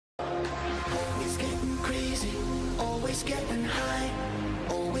Always getting high,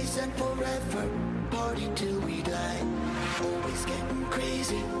 always and forever, party till we die. Always getting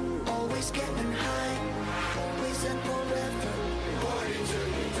crazy, always getting high, always and forever, party till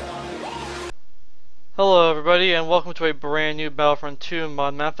we die. Hello everybody, and welcome to a brand new Battlefront 2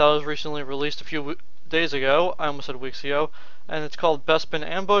 mod map that was recently released a few days ago. I almost said weeks ago. And it's called Bespin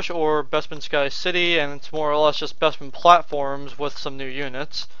Ambush or Bespin Sky City, and it's more or less just Bespin platforms with some new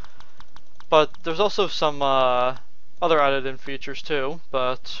units. But there's also some other added in features too,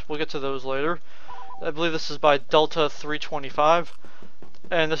 but we'll get to those later. I believe this is by Delta 325,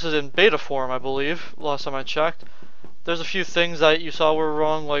 and this is in beta form, I believe, last time I checked. There's a few things that you saw were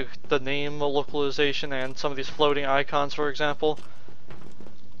wrong, like the name, the localization, and some of these floating icons, for example.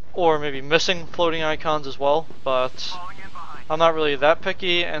 Or maybe missing floating icons as well, but I'm not really that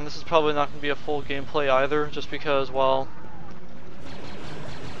picky, and this is probably not going to be a full gameplay either, just because, well,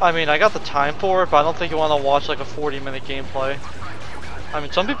 I mean, I got the time for it, but I don't think you want to watch like a 40-minute gameplay. I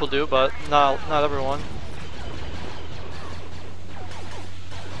mean, some people do, but not everyone.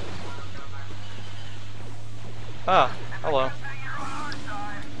 Ah, hello.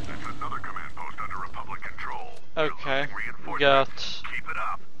 That's another command post under Republic control. Okay, we got... Keep it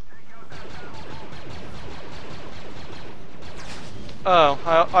up.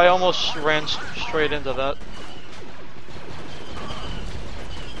 Oh, I almost ran straight into that.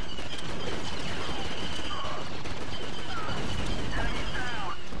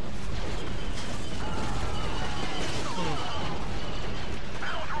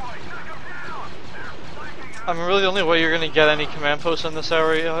 I mean, really the only way you're going to get any command posts in this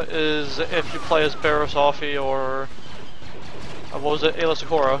area is if you play as Barasofi or... what was it? Ayla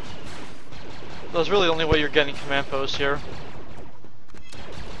Sakura. That's really the only way you're getting command posts here.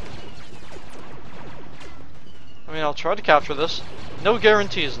 I mean, I'll try to capture this. No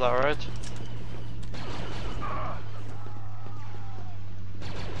guarantees though, right?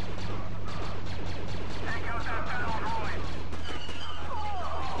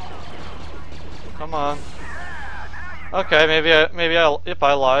 Come on. Okay, maybe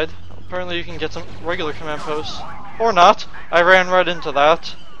I lied. Apparently you can get some regular command posts. Or not. I ran right into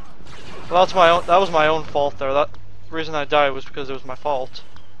that. Well, that was my own fault there. That reason I died was because it was my fault.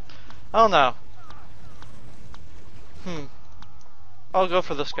 I don't know. I'll go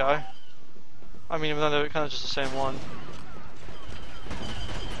for this guy. I mean, even though they're kind of just the same one.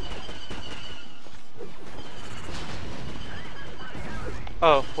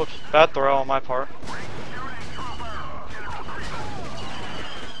 Oh, whoops. Bad throw on my part.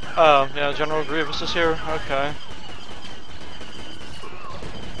 Oh, yeah, General Grievous is here? Okay.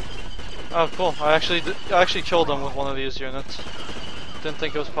 Oh, cool. I actually killed him with one of these units. Didn't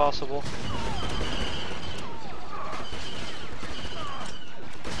think it was possible.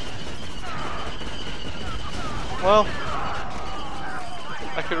 Well,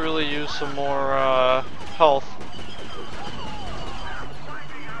 I could really use some more health.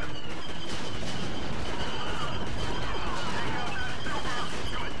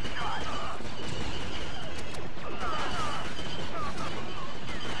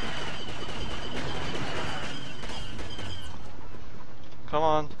 Come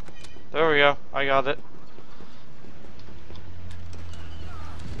on. There we go. I got it.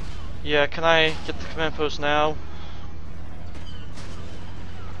 Yeah, can I get the command post now?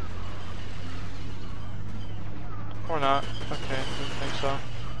 Or not. Okay, didn't think so.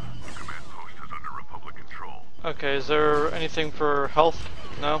 The command post is under Republic control. Okay, is there anything for health?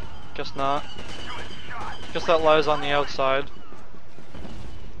 No? Guess not. Guess that lies on the outside.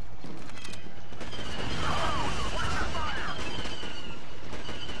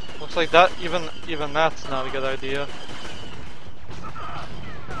 Looks like that, even that's not a good idea.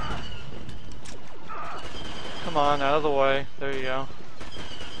 Come on, out of the way. There you go.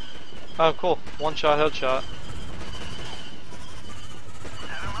 Oh, cool. One shot headshot.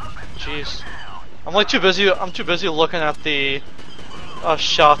 Jeez. I'm too busy looking at the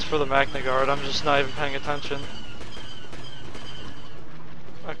shots for the Magna Guard. I'm just not even paying attention.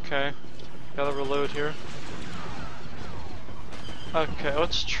 Okay. Gotta reload here. Okay,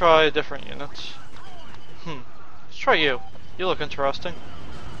 let's try a different unit. Let's try you. You look interesting.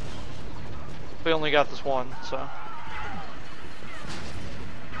 We only got this one, so.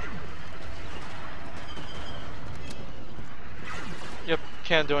 Yep,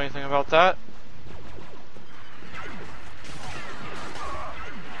 can't do anything about that.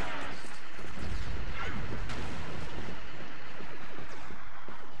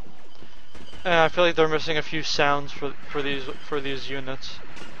 And I feel like they're missing a few sounds for these units.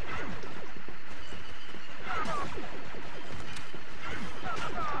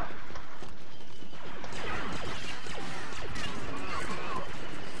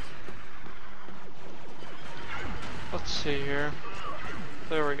 see here.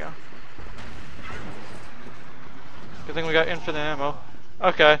 There we go. Good thing we got infinite ammo.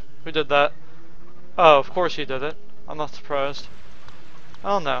 Okay, we did that. Oh, of course he did it. I'm not surprised.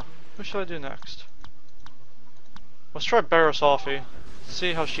 Oh no. Who should I do next? Let's try Barasofi.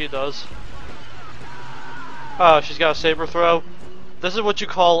 See how she does. Oh, she's got a saber throw. This is what you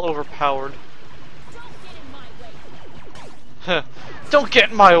call overpowered. Don't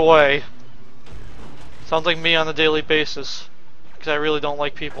get in my way! Sounds like me on a daily basis. Because I really don't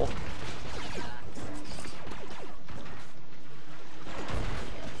like people.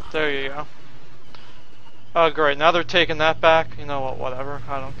 There you go. Oh great, now they're taking that back. You know what, whatever.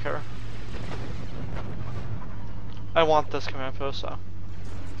 I don't care. I want this command post, so.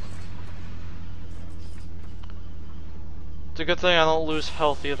 It's a good thing I don't lose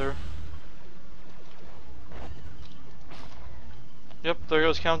health either. Yep, there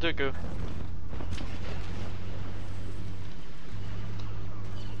goes Count Dooku.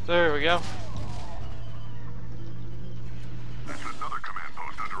 There we go. That's another command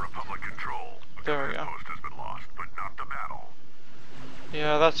post under Republic control. The There we command go. post has been lost, but not the battle.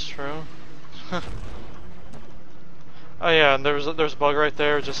 Yeah, that's true. Oh yeah, and there's a bug right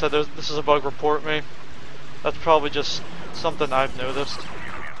there. It just said this is a bug. Report me. That's probably just something I've noticed. The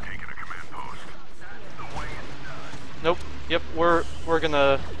enemy has taken a command post. The way it's done. Nope. Yep. We're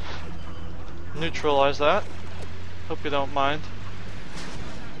gonna neutralize that. Hope you don't mind.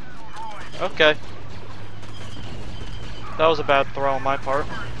 Okay. That was a bad throw on my part,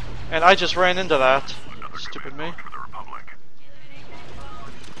 and I just ran into that. Another Stupid me. command post for the Republic.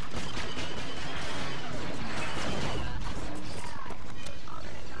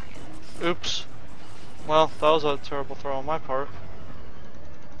 Oops. Well, that was a terrible throw on my part.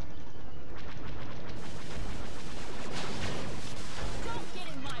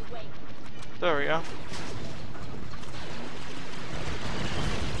 There we go.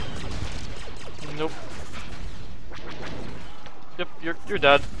 Nope. Yep, you're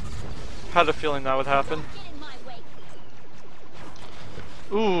dead. Had a feeling that would happen.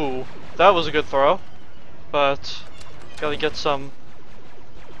 Ooh, that was a good throw, but gotta get some.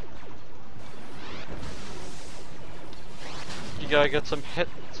 You gotta get some hit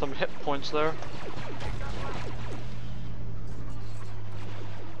points there.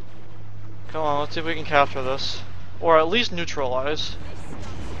 Come on, let's see if we can capture this, or at least neutralize.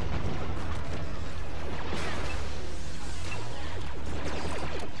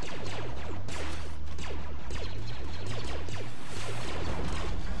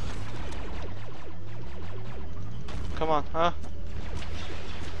 Come on, huh?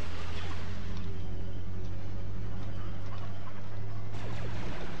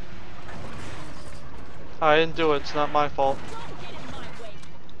 I didn't do it, it's not my fault.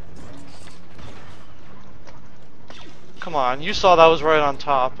 Come on, you saw that was right on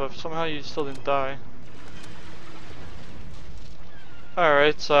top, but somehow you still didn't die.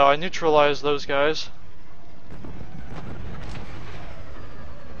 Alright, so I neutralized those guys.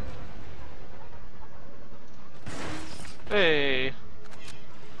 Hey.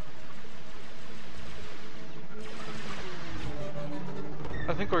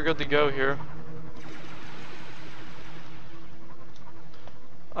 I think we're good to go here.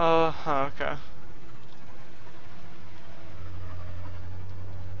 Okay.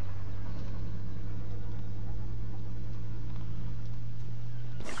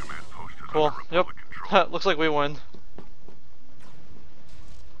 The command post is Cool. under Yep. Republic control. Looks like we win.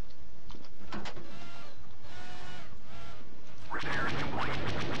 Repairs complete.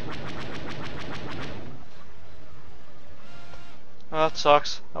 Oh, that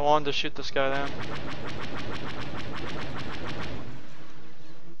sucks. I wanted to shoot this guy down.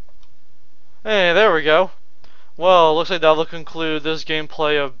 Hey, there we go. Well, looks like that'll conclude this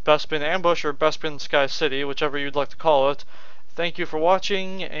gameplay of Bespin Ambush or Bespin Sky City, whichever you'd like to call it. Thank you for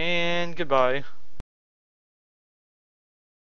watching, and goodbye.